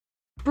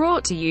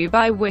Brought to you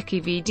by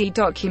WikiVidi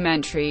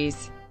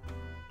Documentaries.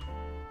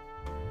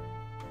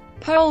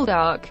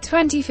 POLDARK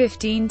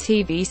 2015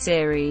 TV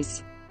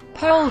series.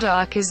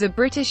 POLDARK is a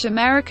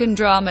British-American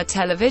drama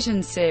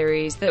television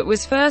series that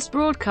was first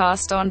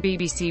broadcast on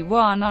BBC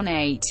One on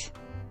 8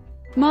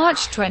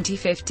 March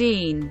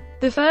 2015.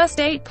 The first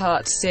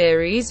 8-part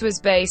series was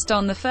based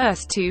on the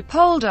first two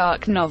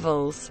POLDARK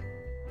novels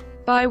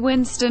by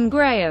Winston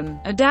Graham,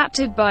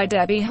 adapted by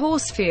Debbie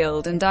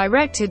Horsfield and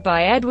directed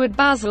by Edward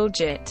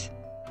Bazalgette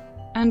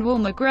and Will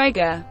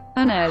McGregor.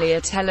 An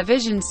earlier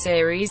television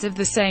series of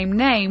the same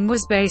name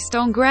was based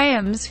on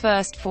Graham's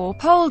first 4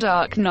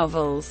 POLDARK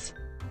novels,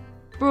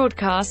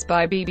 broadcast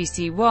by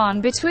BBC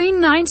One between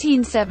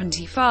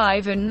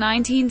 1975 and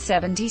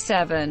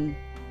 1977.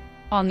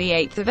 On the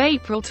 8th of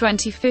April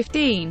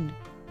 2015,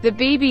 the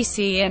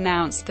BBC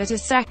announced that a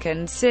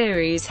second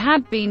series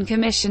had been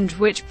commissioned,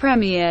 which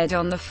premiered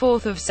on the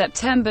 4th of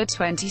September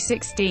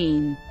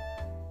 2016.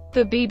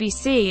 The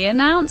BBC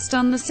announced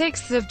on the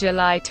 6th of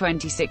July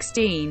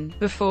 2016,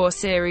 before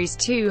Series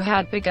 2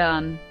 had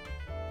begun,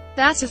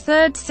 that a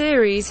third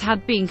series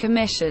had been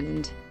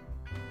commissioned.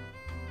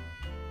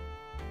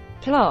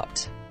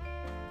 Plot.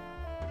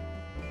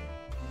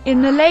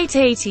 In the late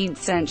 18th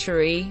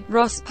century,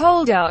 Ross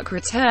Poldark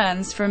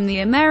returns from the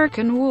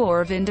American War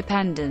of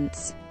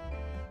Independence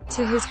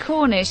to his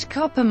Cornish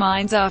copper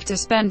mines after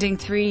spending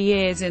 3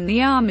 years in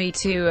the army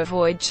to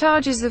avoid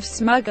charges of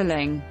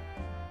smuggling.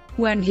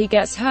 When he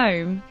gets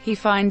home, he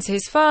finds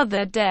his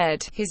father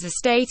dead, his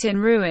estate in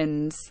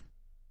ruins,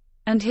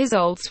 and his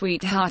old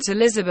sweetheart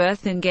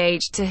Elizabeth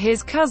engaged to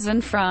his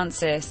cousin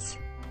Francis.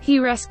 He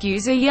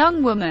rescues a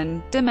young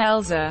woman,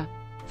 Demelza,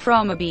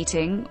 from a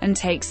beating, and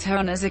takes her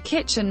on as a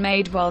kitchen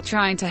maid while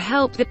trying to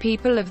help the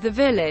people of the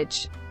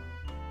village,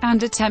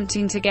 and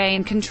attempting to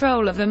gain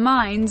control of the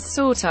mines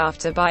sought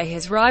after by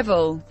his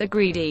rival, the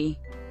greedy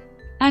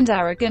and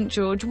arrogant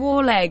George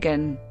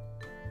Warlegan.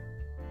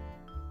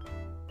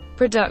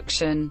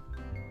 Production.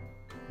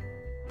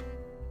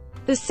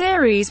 The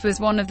series was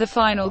one of the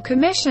final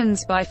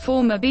commissions by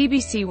former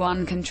BBC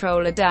One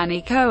controller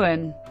Danny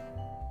Cohen.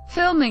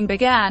 Filming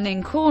began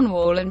in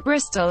Cornwall and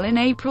Bristol in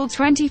April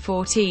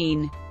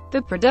 2014.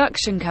 The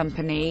production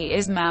company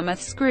is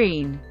Mammoth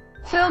Screen.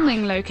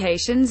 Filming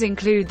locations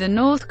include the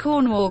North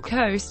Cornwall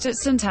coast at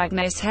St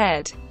Agnes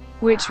Head,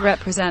 which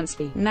represents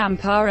the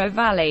Nampara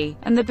Valley,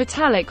 and the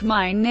Batalic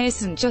mine near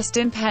St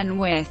Justin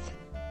Penwith,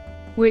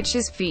 which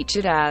is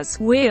featured as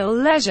Wheel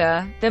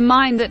Leisure, the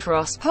mine that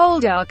Ross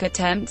Poldark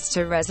attempts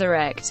to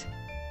resurrect.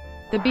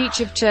 The beach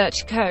of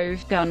Church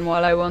Cove,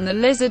 Gunwallow on the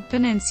Lizard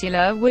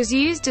Peninsula, was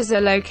used as a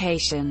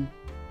location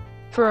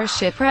for a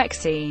shipwreck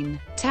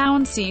scene.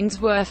 Town scenes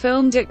were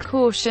filmed at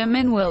Corsham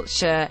in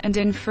Wiltshire, and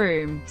in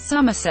Frome,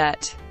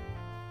 Somerset.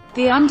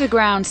 The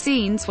underground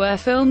scenes were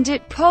filmed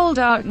at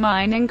Poldark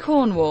Mine in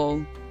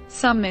Cornwall.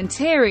 Some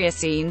interior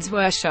scenes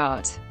were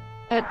shot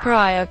at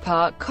Prior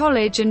Park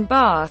College in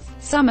Bath,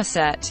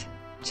 Somerset,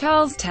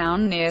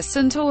 Charlestown near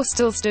St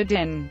Austell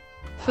Inn,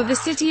 for the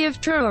city of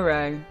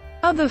Truro.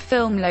 Other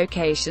film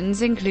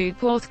locations include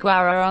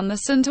Porthgwarra on the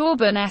St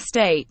Alban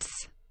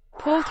Estates,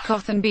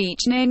 Porthcothan Beach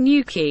near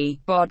Newquay,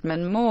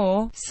 Bodmin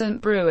Moor, St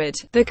Breward,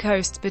 the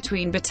coast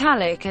between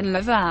Batalic and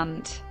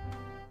Levant,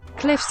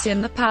 cliffs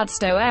in the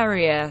Padstow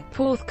area,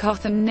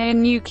 Porthcothan near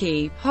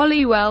Newquay,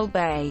 Holywell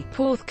Bay,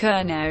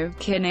 Porthcurno,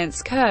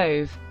 Kinnets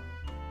Cove,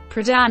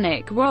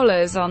 Prydanig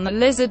Wallers on the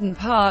Lizard and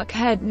Park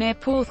Head near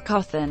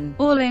Porthcothan,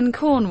 all in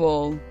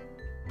Cornwall.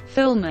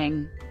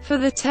 Filming for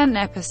the 10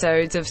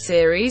 episodes of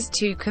Series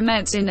 2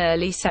 commenced in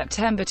early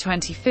September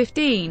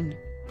 2015.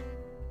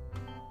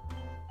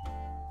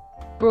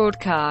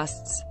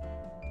 Broadcasts.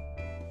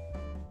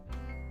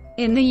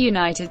 In the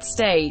United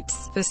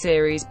States, the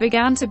series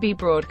began to be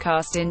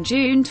broadcast in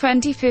June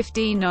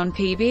 2015 on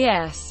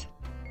PBS.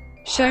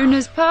 Shown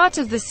as part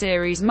of the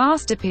series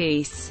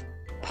Masterpiece,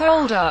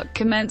 Poldark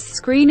commenced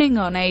screening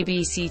on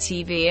ABC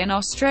TV in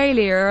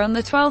Australia on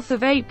the 12th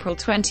of April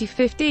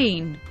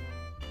 2015,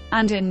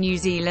 and in New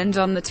Zealand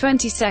on the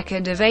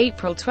 22nd of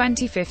April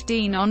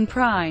 2015 on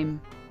Prime.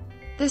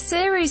 The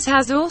series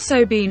has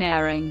also been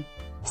airing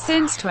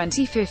since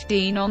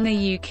 2015 on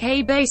the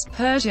UK-based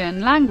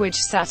Persian-language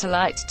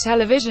satellite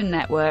television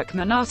network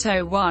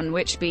Monoto One,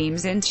 which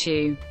beams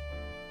into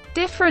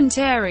different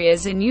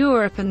areas in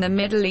Europe and the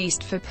Middle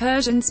East for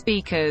Persian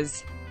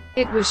speakers.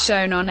 It was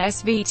shown on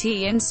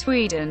SVT in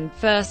Sweden,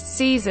 first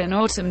season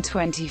autumn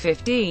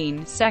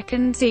 2015,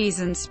 second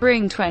season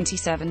spring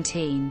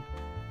 2017,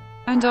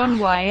 and on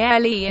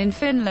YLE in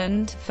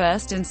Finland,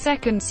 first and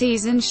second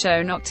season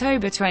shown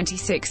October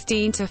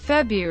 2016 to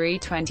February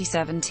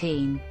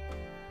 2017.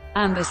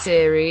 And the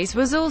series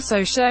was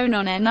also shown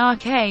on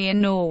NRK in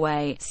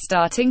Norway,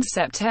 starting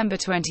September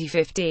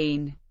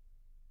 2015.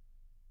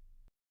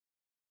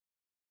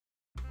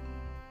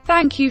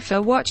 Thank you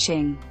for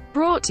watching.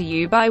 Brought to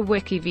you by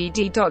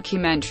WikiVidi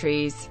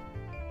Documentaries.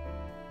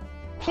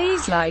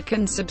 Please like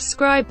and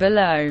subscribe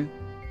below.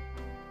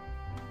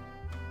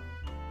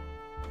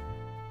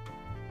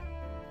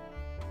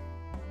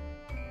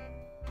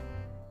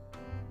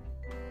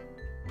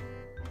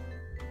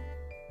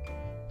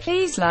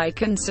 Please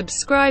like and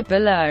subscribe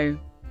below.